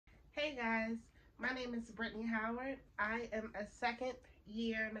Hey guys, my name is Brittany Howard. I am a second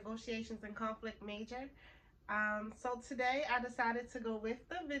year negotiations and conflict major. So today I decided to go with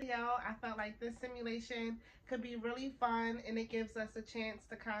the video. I felt like this simulation could be really fun and it gives us a chance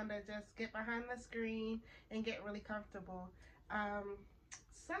to kind of just get behind the screen and get really comfortable.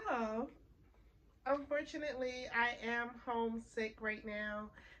 So unfortunately I am homesick right now.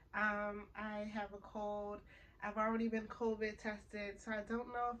 I have a cold. I've already been COVID tested, so I don't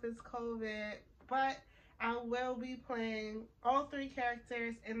know if it's COVID, but I will be playing all three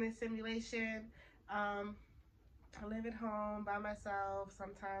characters in this simulation. I live at home by myself.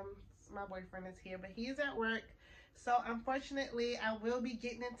 Sometimes my boyfriend is here, but he's at work. So unfortunately, I will be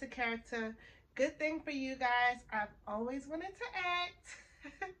getting into character. Good thing for you guys, I've always wanted to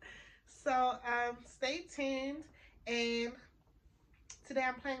act. So stay tuned. And today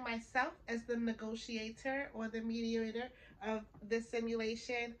I'm playing myself as the negotiator or the mediator of this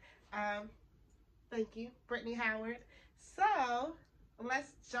simulation. Thank you, Brittany Howard. So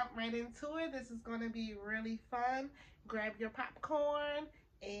let's jump right into it. This is going to be really fun. Grab your popcorn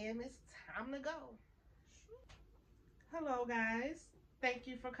and it's time to go. Hello guys. Thank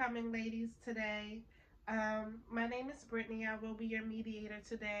you for coming, ladies, today. My name is Brittany. I will be your mediator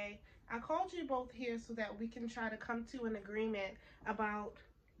today. I called you both here so that we can try to come to an agreement about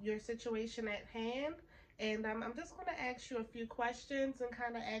your situation at hand. And I'm just going to ask you a few questions and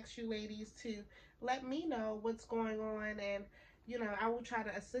kind of ask you ladies to let me know what's going on. And, you know, I will try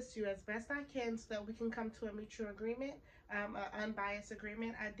to assist you as best I can so that we can come to a mutual agreement, an unbiased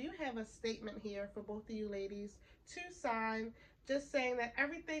agreement. I do have a statement here for both of you ladies to sign, just saying that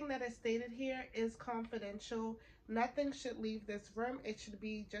everything that is stated here is confidential. Nothing should leave this room. It should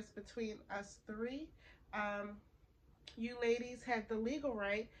be just between us three. You ladies have the legal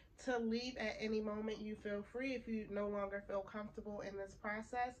right to leave at any moment you feel free. If you no longer feel comfortable in this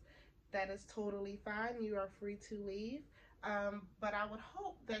process, that is totally fine. You are free to leave. But I would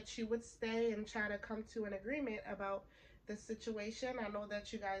hope that you would stay and try to come to an agreement about the situation. I know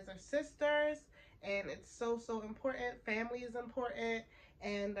that you guys are sisters and it's so important. Family is important.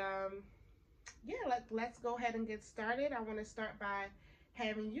 And yeah, let's go ahead and get started. I want to start by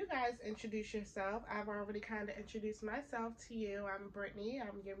having you guys introduce yourself. I've already kind of introduced myself to you. I'm Brittany.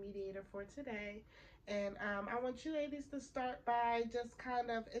 I'm your mediator for today. And I want you ladies to start by just kind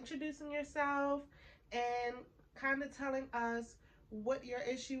of introducing yourself and kind of telling us what your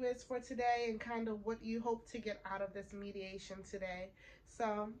issue is for today and kind of what you hope to get out of this mediation today.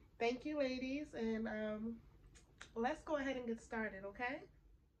 So thank you, ladies, and let's go ahead and get started, okay?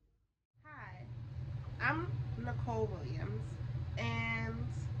 Hi, I'm Nicole Williams, and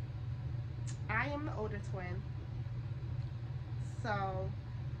I am the older twin. So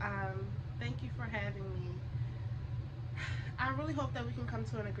thank you for having me. I really hope that we can come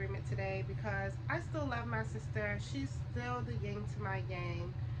to an agreement today because I still love my sister. She's still the yin to my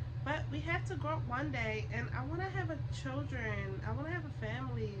yang. But we have to grow up one day, and I want to have children. I want to have a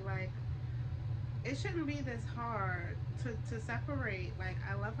family. Like, it shouldn't be this hard to separate. Like,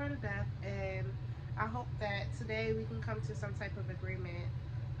 I love her to death, and I hope that today we can come to some type of agreement.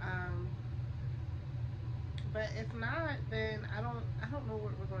 But if not, then I don't know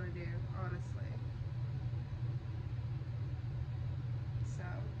what we're going to do, honestly. So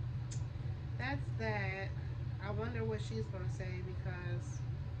that's that. I wonder what she's going to say because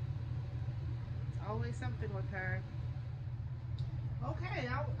it's always something with her. Okay,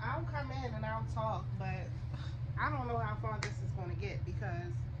 I'll come in and I'll talk, but I don't know how far this is going to get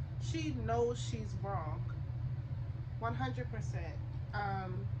because she knows she's wrong. 100%.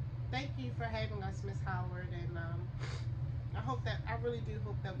 Thank you for having us, Miss Howard, and I really do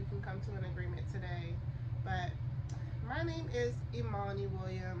hope that we can come to an agreement today. But my name is Imani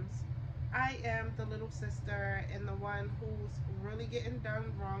Williams. I am the little sister and the one who's really getting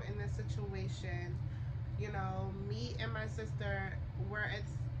done wrong in this situation. You know, me and my sister were as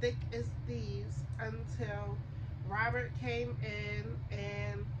thick as thieves until Robert came in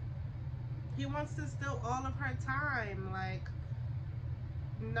and he wants to steal all of her time. Like,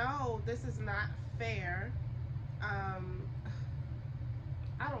 no, this is not fair. I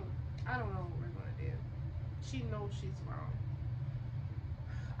don't know what we're gonna do. She knows she's wrong.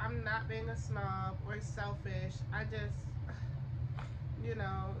 I'm not being a snob or selfish. I just, you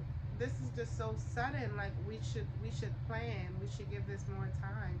know, this is just so sudden. Like, we should plan. We should give this more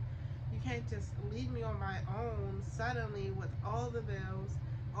time. You can't just leave me on my own suddenly with all the bills,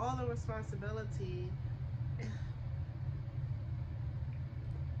 all the responsibility.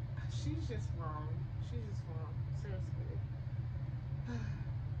 She's just wrong. She's just wrong. Seriously.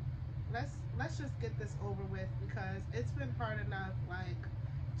 Let's just get this over with because it's been hard enough, like,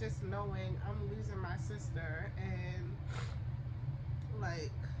 just knowing I'm losing my sister, and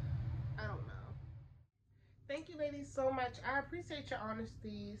like, I don't know. Thank you, ladies, so much. I appreciate your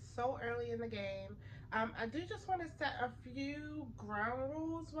honesty so early in the game. I do just want to set a few ground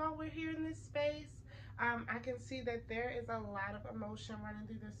rules while we're here in this space. I can see that there is a lot of emotion running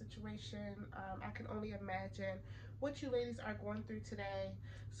through this situation. I can only imagine what you ladies are going through today.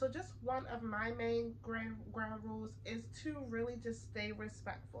 So just one of my main ground rules is to really just stay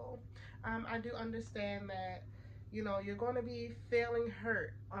respectful. I do understand that you're going to be feeling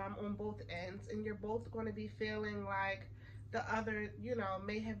hurt on both ends, and you're both going to be feeling like the other,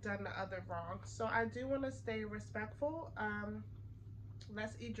 may have done the other wrong. So I do want to stay respectful.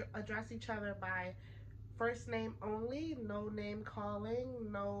 Let's address each other by first name only, no name calling,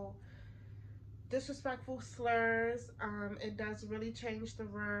 no disrespectful slurs. It does really change the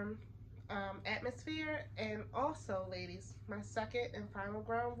room atmosphere. And also, ladies, my second and final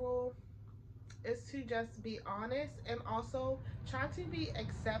ground rule is to just be honest and also try to be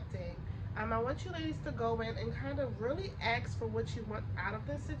accepting. I want you ladies to go in and kind of really ask for what you want out of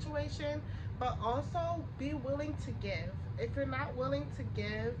this situation, but also be willing to give. If you're not willing to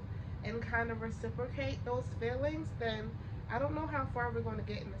give and kind of reciprocate those feelings, then I don't know how far we're going to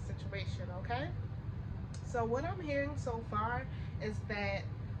get in this situation, okay? So what I'm hearing so far is that,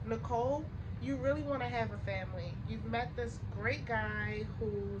 Nicole, you really want to have a family. You've met this great guy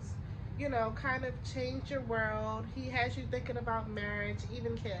who's, kind of changed your world. He has you thinking about marriage,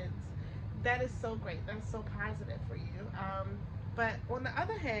 even kids. That is so great. That's so positive for you. But on the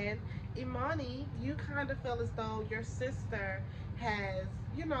other hand, Imani, you kind of feel as though your sister has,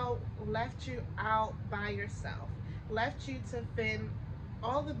 left you out by yourself, left you to fend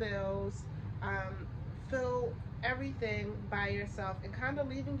all the bills, fill everything by yourself, and kind of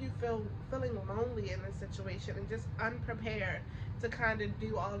leaving you feeling lonely in this situation and just unprepared to kind of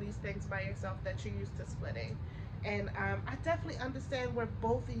do all these things by yourself that you're used to splitting. And I definitely understand where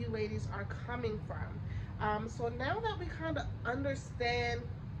both of you ladies are coming from. So now that we kind of understand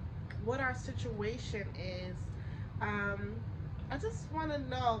what our situation is, I just want to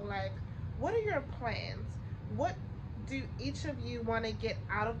know, like, what are your plans? What do each of you want to get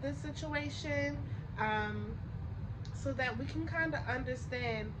out of this situation? So that we can kind of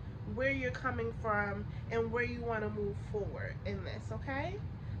understand where you're coming from and where you want to move forward in this, okay?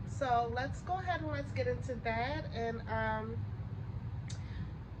 So let's go ahead and let's get into that. And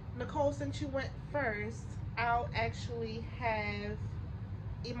Nicole, since you went first, I'll actually have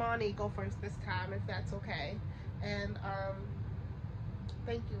Imani go first this time, if that's okay. And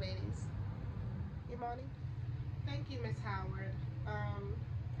thank you, ladies. Imani? Thank you, Miss Howard.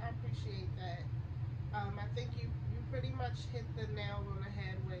 I appreciate that. I think you pretty much hit the nail on the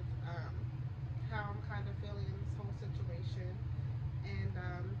head with how I'm kind of feeling in this whole situation. And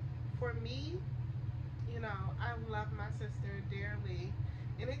for me, I love my sister dearly,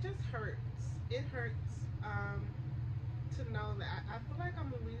 and it just hurts. It hurts to know that I feel like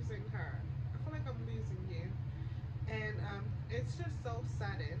I'm losing her. I feel like I'm losing you, and it's just so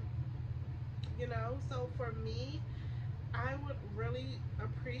sudden. So for me, I would really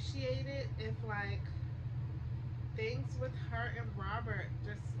appreciate it if, like, things with her and Robert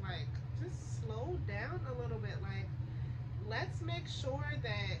just slow down a little bit. Like, let's make sure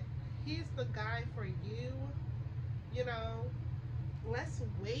that he's the guy for you. Let's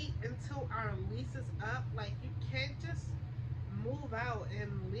wait until our lease is up. Like, you can't just move out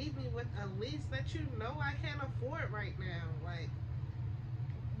and leave me with a lease that I can't afford right now. Like,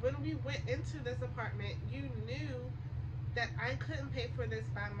 when we went into this apartment, you knew that I couldn't pay for this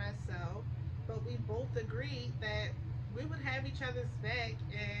by myself, but we both agreed that we would have each other's back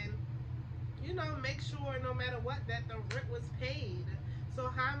and, make sure no matter what that the rent was paid. So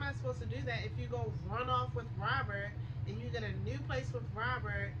how am I supposed to do that if you go run off with Robert and you get a new place with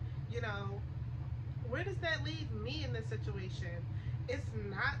Robert? Where does that leave me in this situation? It's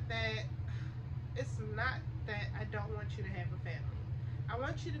not that I don't want you to have a family. I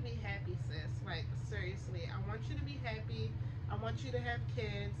want you to be happy, sis. Like, seriously, I want you to be happy. I want you to have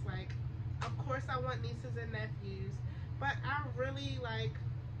kids. Like, of course I want nieces and nephews, but I really,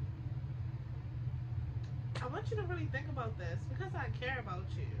 I want you to really think about this because I care about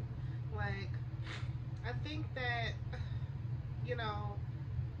you. Like, I think that,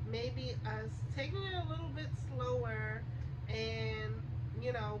 maybe us taking it a little bit slower and,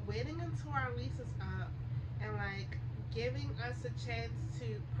 waiting until our lease is up and, like, giving us a chance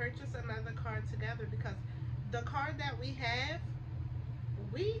to purchase another car together, because the car that we have,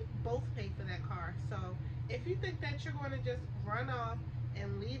 we both pay for that car. So if you think that you're going to just run off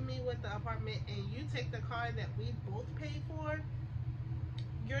and leave me with the apartment and you take the car that we both pay for,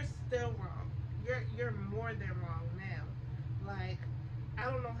 you're still wrong. You're more than wrong now. Like,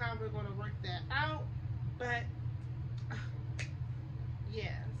 I don't know how we're gonna work that out, but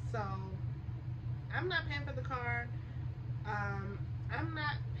yeah. So I'm not paying for the car. Um, I'm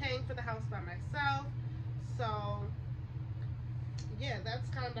not paying for the house by myself. So yeah, that's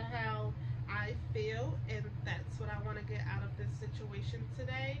kind of how I feel, and that's what I want to get out of this situation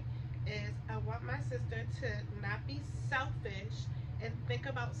today. Is I want my sister to not be selfish and think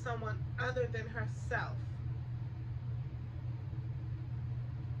about someone other than herself.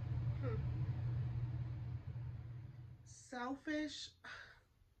 Hmm. Selfish?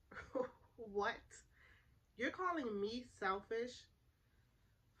 What? You're calling me selfish?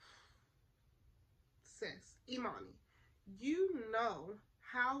 Sis, Imani, you know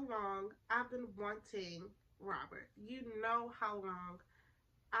how long I've been wanting Robert. You know how long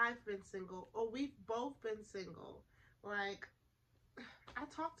I've been single, or we've both been single. Like, I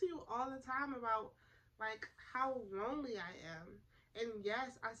talk to you all the time about like how lonely I am. And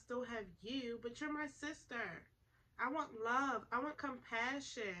yes, I still have you, but you're my sister. I want love. I want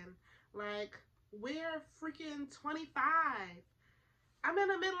compassion. Like, we're freaking 25. I'm in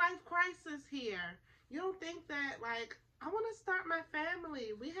a midlife crisis here. You don't think that, like, I want to start my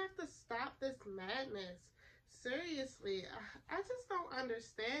family. We have to stop this madness. Seriously, I just don't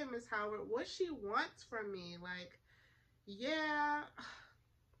understand Miss Howard what she wants from me. Like, yeah,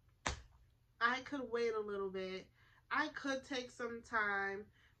 I could wait a little bit. I could take some time,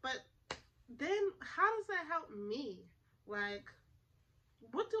 but then how does that help me? Like,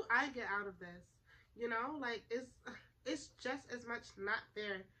 what do I get out of this? You know, like, it's just as much not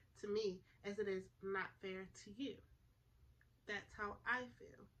fair to me as it is not fair to you. That's how I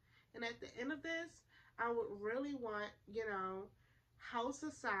feel. And at the end of this, I would really want, you know, house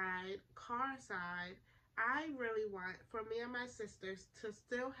aside, car aside, I really want for me and my sisters to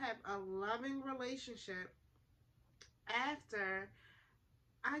still have a loving relationship after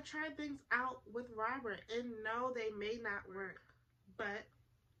I try things out with Robert. And no, they may not work, but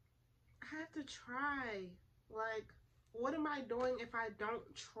I have to try. Like, what am I doing if I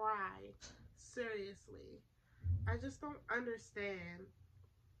don't try? Seriously. I just don't understand.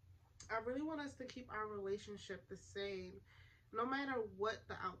 I really want us to keep our relationship the same, no matter what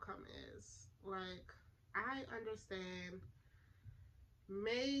the outcome is. Like, I understand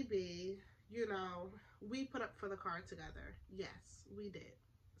maybe, you know, we put up for the car together. Yes, we did.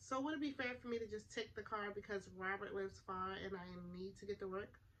 So would it be fair for me to just take the car because Robert lives far and I need to get to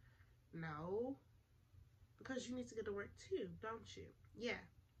work? No, because you need to get to work too, don't you? Yeah.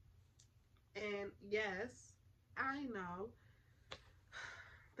 And yes, I know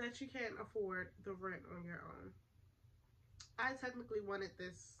that you can't afford the rent on your own. I technically wanted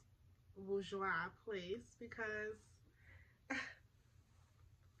this bourgeois place because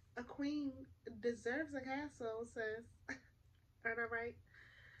a queen deserves a castle, sis. Aren't I right?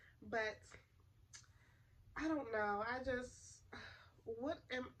 But I don't know. What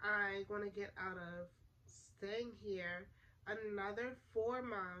am I going to get out of staying here another 4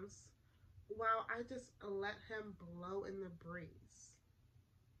 months while I just let him blow in the breeze?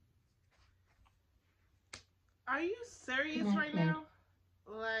 Are you serious right now?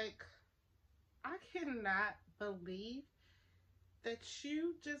 Like, I cannot believe that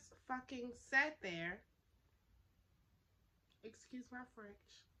you just fucking sat there. Excuse my French.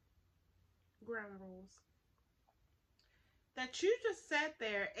 Ground rules. That you just sat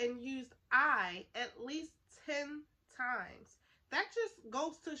there and used I at least 10 times. That just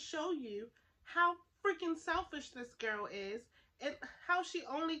goes to show you how freaking selfish this girl is and how she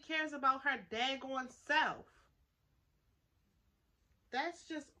only cares about her daggone self. That's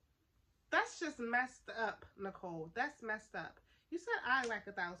just messed up, Nicole. That's messed up. You said I like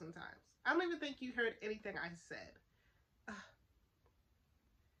 1,000 times. I don't even think you heard anything I said.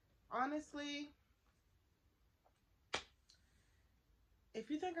 Honestly, if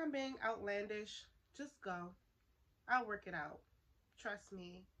you think I'm being outlandish, just go. I'll work it out. Trust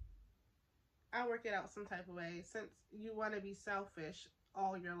me. I'll work it out some type of way since you want to be selfish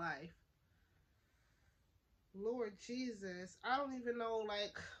all your life. Lord Jesus, I don't even know,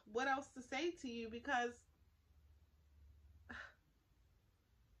 like, what else to say to you because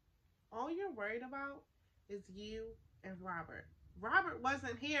all you're worried about is you and Robert. Robert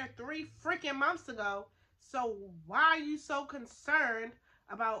wasn't here 3 freaking months ago, so why are you so concerned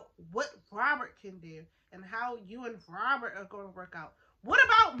about what Robert can do and how you and Robert are going to work out? What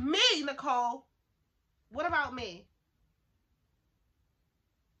about me, Nicole? What about me?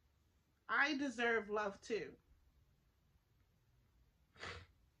 I deserve love too.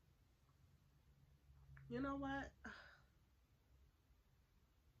 You know what?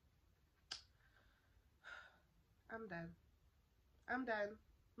 I'm done. I'm done.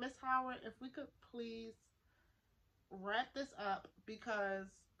 Miss Howard, if we could please wrap this up, because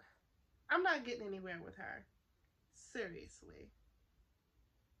I'm not getting anywhere with her. Seriously.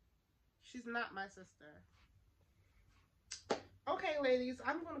 She's not my sister. Okay, ladies,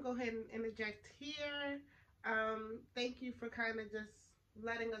 I'm going to go ahead and interject here. Thank you for kind of just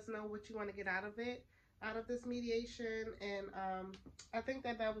letting us know what you want to get out of it, out of this mediation. And I think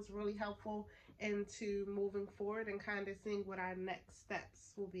that that was really helpful into moving forward and kind of seeing what our next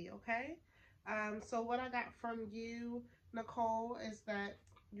steps will be, okay? So what I got from you, Nicole, is that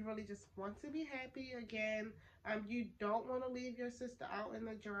you really just want to be happy again. You don't want to leave your sister out in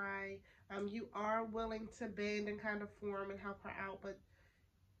the dry. You are willing to bend and kind of form and help her out, but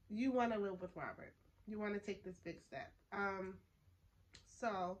you want to live with Robert. You want to take this big step.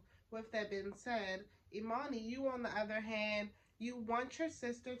 So, with that being said, Imani, you on the other hand, you want your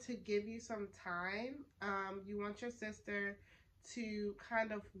sister to give you some time. You want your sister to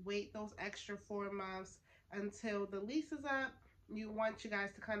kind of wait those extra 4 months until the lease is up. You want you guys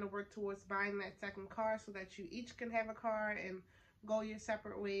to kind of work towards buying that second car so that you each can have a car and go your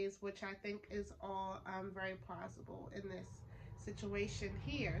separate ways, which I think is all very plausible in this situation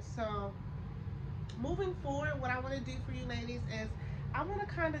here. So moving forward, what I want to do for you ladies is I want to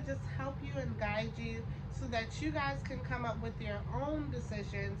kind of just help you and guide you so that you guys can come up with your own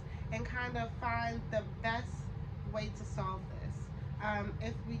decisions and kind of find the best way to solve this.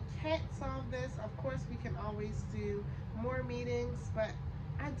 If we can't solve this, of course we can always do more meetings, but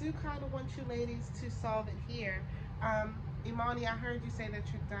I do kind of want you ladies to solve it here. Imani, I heard you say that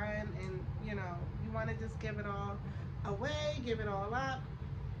you're done and you know you want to just give it all away, give it all up.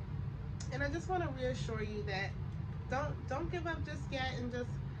 And I just want to reassure you that don't give up just yet, and just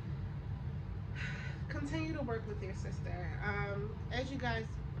continue to work with your sister. As you guys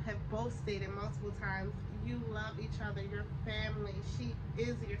have both stated multiple times, you love each other, your family. She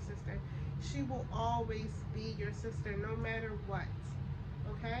is your sister. She will always be your sister no matter what.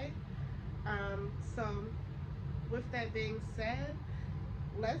 Okay? So with that being said,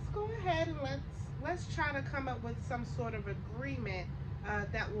 let's go ahead and let's try to come up with some sort of agreement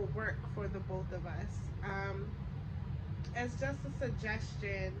that will work for the both of us. As just a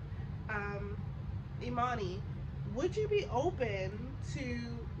suggestion, Imani, would you be open to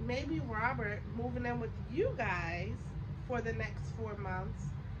maybe Robert moving in with you guys for the next 4 months,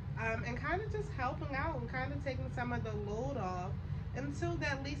 and kind of just helping out and kind of taking some of the load off until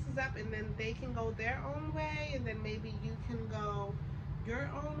that lease is up, and then they can go their own way, and then maybe you can go your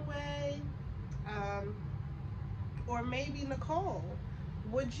own way. Or maybe Nicole,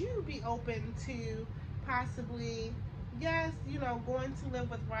 would you be open to possibly, yes, you know, going to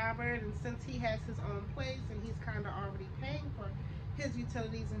live with Robert, and since he has his own place and he's kind of already paying for his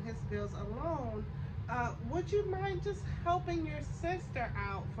utilities and his bills alone, would you mind just helping your sister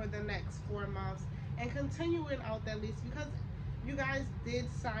out for the next 4 months and continuing out that lease? Because you guys did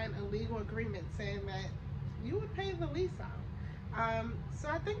sign a legal agreement saying that you would pay the lease out. So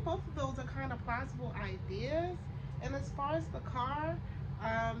I think both of those are kind of plausible ideas. And as far as the car,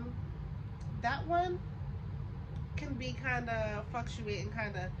 that one can be kind of fluctuating,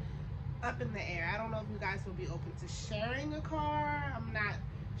 kind of up in the air. I don't know if you guys will be open to sharing a car. I'm not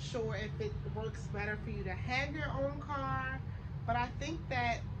sure if it works better for you to have your own car. But I think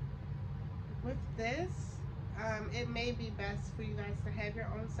that with this, it may be best for you guys to have your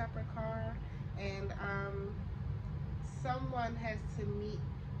own separate car, and someone has to meet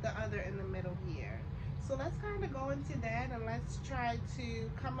the other in the middle here. So let's kind of go into that and let's try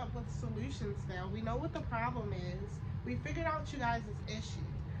to come up with solutions now. We know what the problem is. We figured out you guys' issue.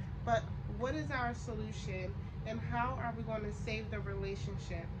 But what is our solution, and how are we going to save the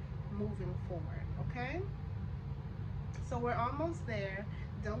relationship moving forward, okay? So we're almost there.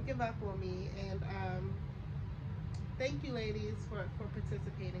 Don't give up on me. And thank you, ladies, for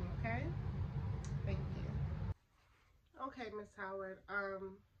participating, okay? Thank you. Okay, Miss Howard.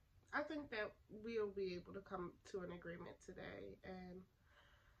 I think that we'll be able to come to an agreement today. And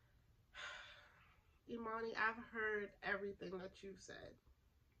Imani, I've heard everything that you've said.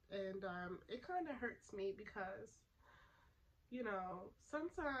 And it kind of hurts me because, you know,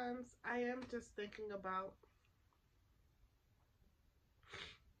 sometimes I am just thinking about,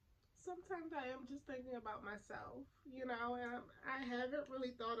 myself, you know, and I haven't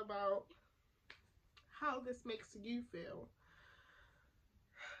really thought about how this makes you feel.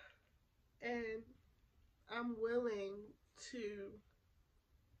 And I'm willing to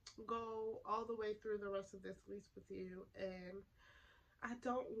go all the way through the rest of this lease with you, and I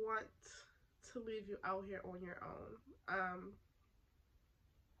don't want to leave you out here on your own.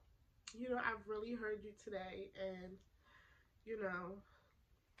 You know, I've really heard you today, and you know,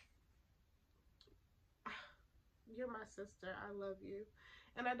 you're my sister. I love you.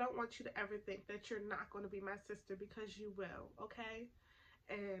 And I don't want you to ever think that you're not going to be my sister, because you will, okay?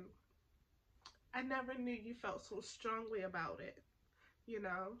 And I never knew you felt so strongly about it, you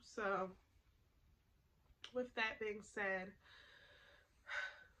know? So, with that being said,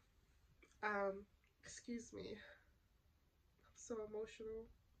 um, excuse me, I'm so emotional,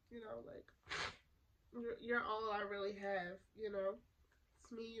 you know, like, you're all I really have, you know?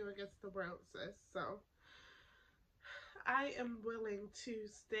 It's me, you against the world, sis. So, I am willing to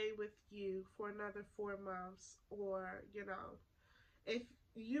stay with you for another 4 months, or, you know, if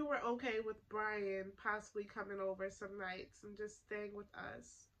you were okay with Brian possibly coming over some nights and just staying with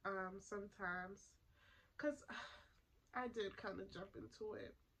us sometimes, because I did kind of jump into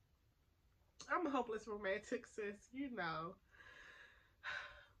it. I'm a hopeless romantic, sis, you know,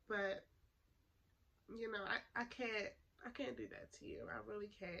 but you know, I can't do that to you. I really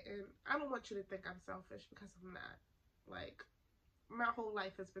can't, and I don't want you to think I'm selfish, because I'm not. Like, my whole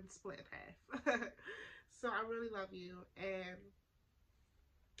life has been split in half. So I really love you, and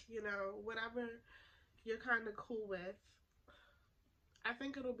you know, whatever you're kind of cool with, I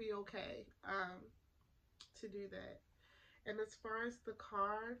think it'll be okay to do that. And as far as the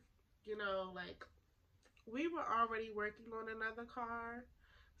car, you know, like, we were already working on another car,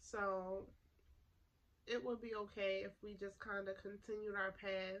 so it would be okay if we just kind of continued our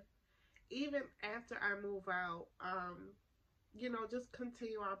path even after I move out. You know, just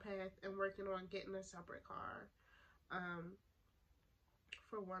continue our path and working on getting a separate car um,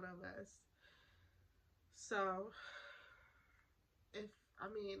 for one of us. So, if I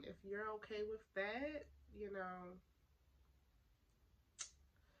mean, if you're okay with that, you know,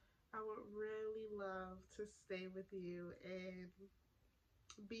 I would really love to stay with you and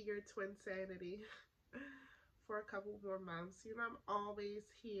be your twin sanity for a couple more months. You know, I'm always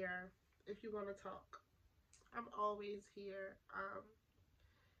here if you want to talk. I'm always here.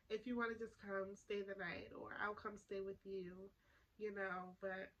 If you want to just come stay the night, or I'll come stay with you, you know,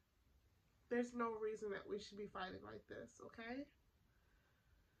 but there's no reason that we should be fighting like this, okay?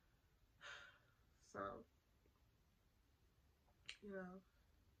 So, you know,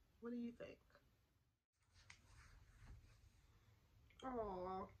 what do you think?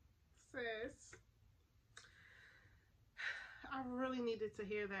 Oh, sis, I really needed to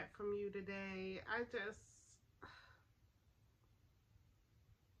hear that from you today. I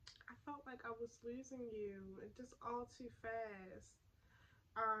felt like I was losing you, and just all too fast.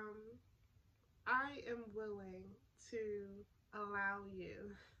 Um, I am willing to allow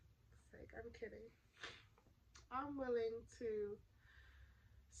you. It's like, I'm kidding. I'm willing to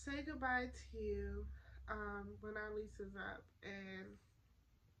say goodbye to you when our lease is up, and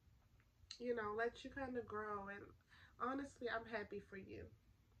you know, let you kind of grow. And honestly, I'm happy for you.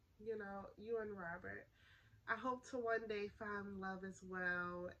 You know, you and Robert. I hope to one day find love as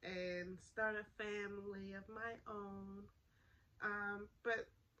well and start a family of my own. But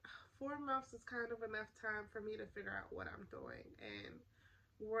 4 months is kind of enough time for me to figure out what I'm doing and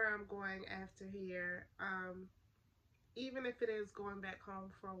where I'm going after here. Even if it is going back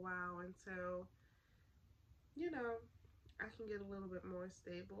home for a while until, you know, I can get a little bit more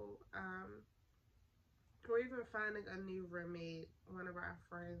stable. Or even finding a new roommate. One of our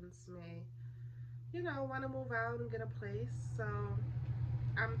friends may, you know, want to move out and get a place. So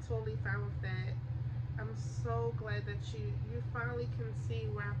I'm totally fine with that. I'm so glad that you finally can see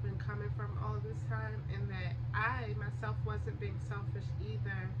where I've been coming from all this time, and that I myself wasn't being selfish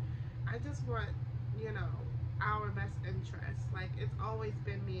either. I just want, you know, our best interest. Like, it's always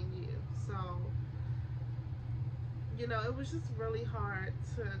been me and you. So, you know, it was just really hard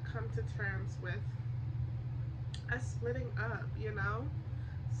to come to terms with us splitting up, you know?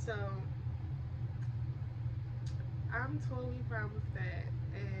 So, I'm totally fine with that.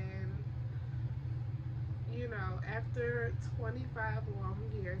 And, you know, after 25 long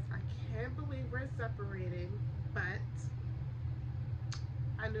years, I can't believe we're separating, but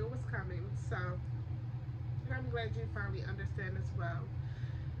I knew it was coming. So, and I'm glad you finally understand as well.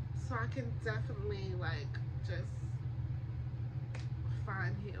 So I can definitely, like, just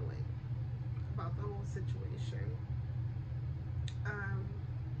find healing about the whole situation.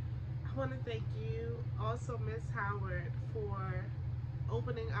 I want to thank you, also Miss Howard, for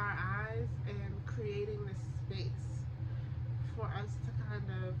opening our eyes and creating this space for us to kind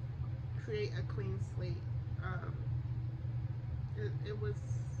of create a clean slate. Um, it was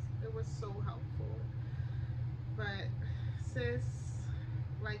so helpful. But sis,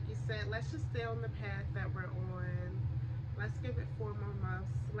 like you said, let's just stay on the path that we're on. Let's give it 4 more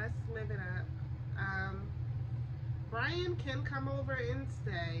months. Let's live Brian can come over and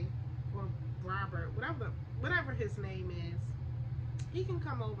stay, or Robert, whatever his name is, he can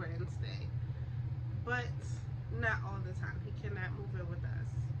come over and stay, but not all the time. He cannot move in with us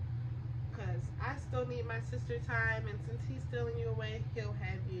because I still need my sister time, and since he's stealing you away, he'll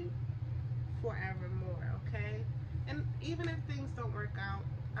have you forevermore, okay? And even if things don't work out,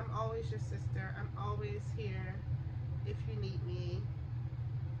 I'm always your sister. I'm always here if you need me,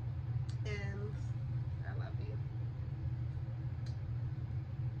 and I love you.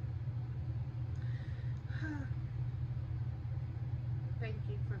 Thank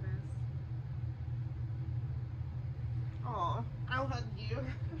you for this. Oh, I'll hug you.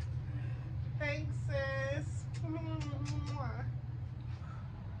 Thanks, sis.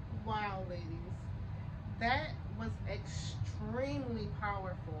 Wow, ladies. That was extremely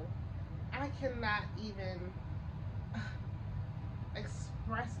powerful. I cannot even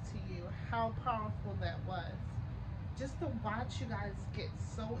express to you how powerful that was. Just to watch you guys get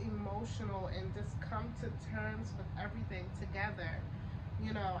so emotional and just come to terms with everything together.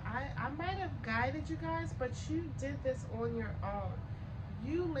 You know, I might have guided you guys, but you did this on your own.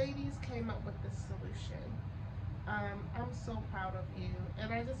 You ladies came up with this solution. I'm so proud of you,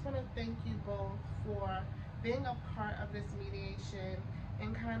 and I just want to thank you both for being a part of this mediation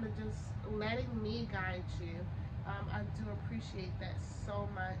and kind of just letting me guide you. I do appreciate that so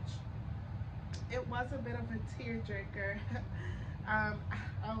much. It was a bit of a tearjerker.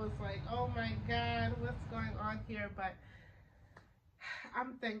 I was like, oh my God, what's going on here? But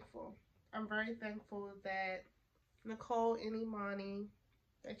I'm thankful. I'm very thankful that Nicole and Imani,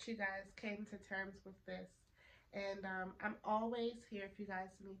 that you guys came to terms with this. And I'm always here if you guys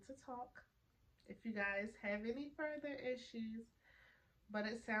need to talk, if you guys have any further issues. But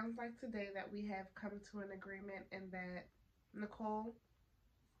it sounds like today that we have come to an agreement, and that, Nicole,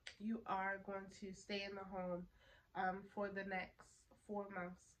 you are going to stay in the home for the next 4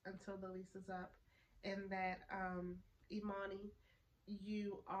 months until the lease is up, and that Imani,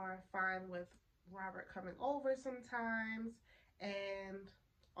 you are fine with Robert coming over sometimes, and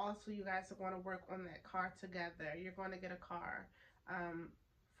also you guys are going to work on that car together. You're going to get a car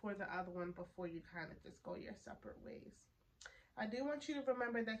for the other one before you kind of just go your separate ways. I do want you to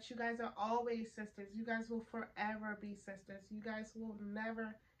remember that you guys are always sisters. You guys will forever be sisters. You guys will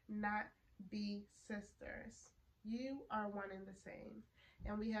never not be sisters. You are one and the same,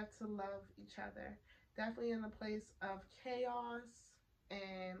 and we have to love each other. Definitely in the place of chaos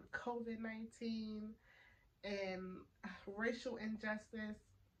and COVID-19 and racial injustice,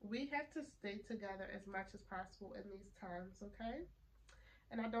 we have to stay together as much as possible in these times, okay?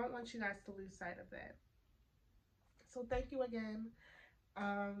 And I don't want you guys to lose sight of that. So thank you again,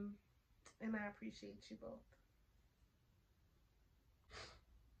 and I appreciate you both.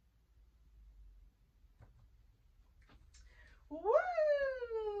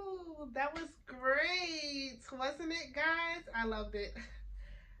 Woo! That was great, wasn't it, guys? I loved it.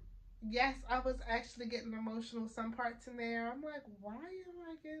 Yes, I was actually getting emotional some parts in there. I'm like, why am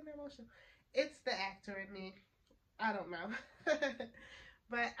I getting emotional? It's the actor in me. I don't know.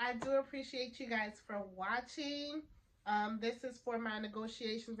 But I do appreciate you guys for watching. This is for my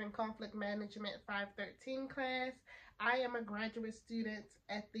Negotiations and Conflict Management 513 class. I am a graduate student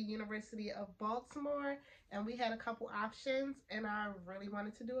at the University of Baltimore, and we had a couple options, and I really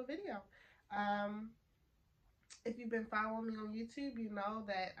wanted to do a video. If you've been following me on YouTube, you know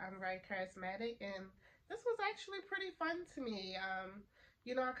that I'm very charismatic, and this was actually pretty fun to me.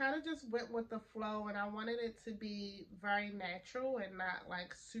 You know, I kind of just went with the flow, and I wanted it to be very natural and not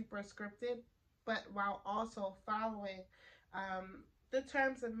like super scripted, but while also following the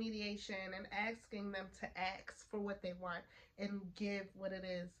terms of mediation and asking them to ask for what they want and give what it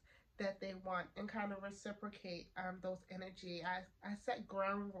is that they want, and kind of reciprocate those energy. I set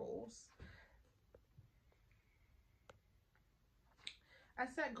ground rules. I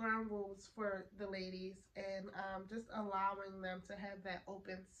set ground rules for the ladies, and just allowing them to have that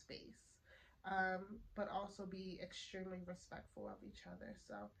open space, but also be extremely respectful of each other.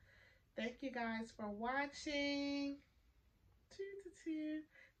 So thank you guys for watching. This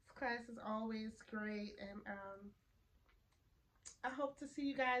class is always great, and I hope to see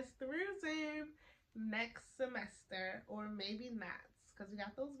you guys through Zoom next semester, or maybe not, because we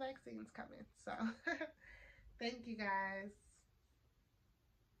got those vaccines coming. So thank you guys.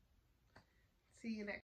 See you next.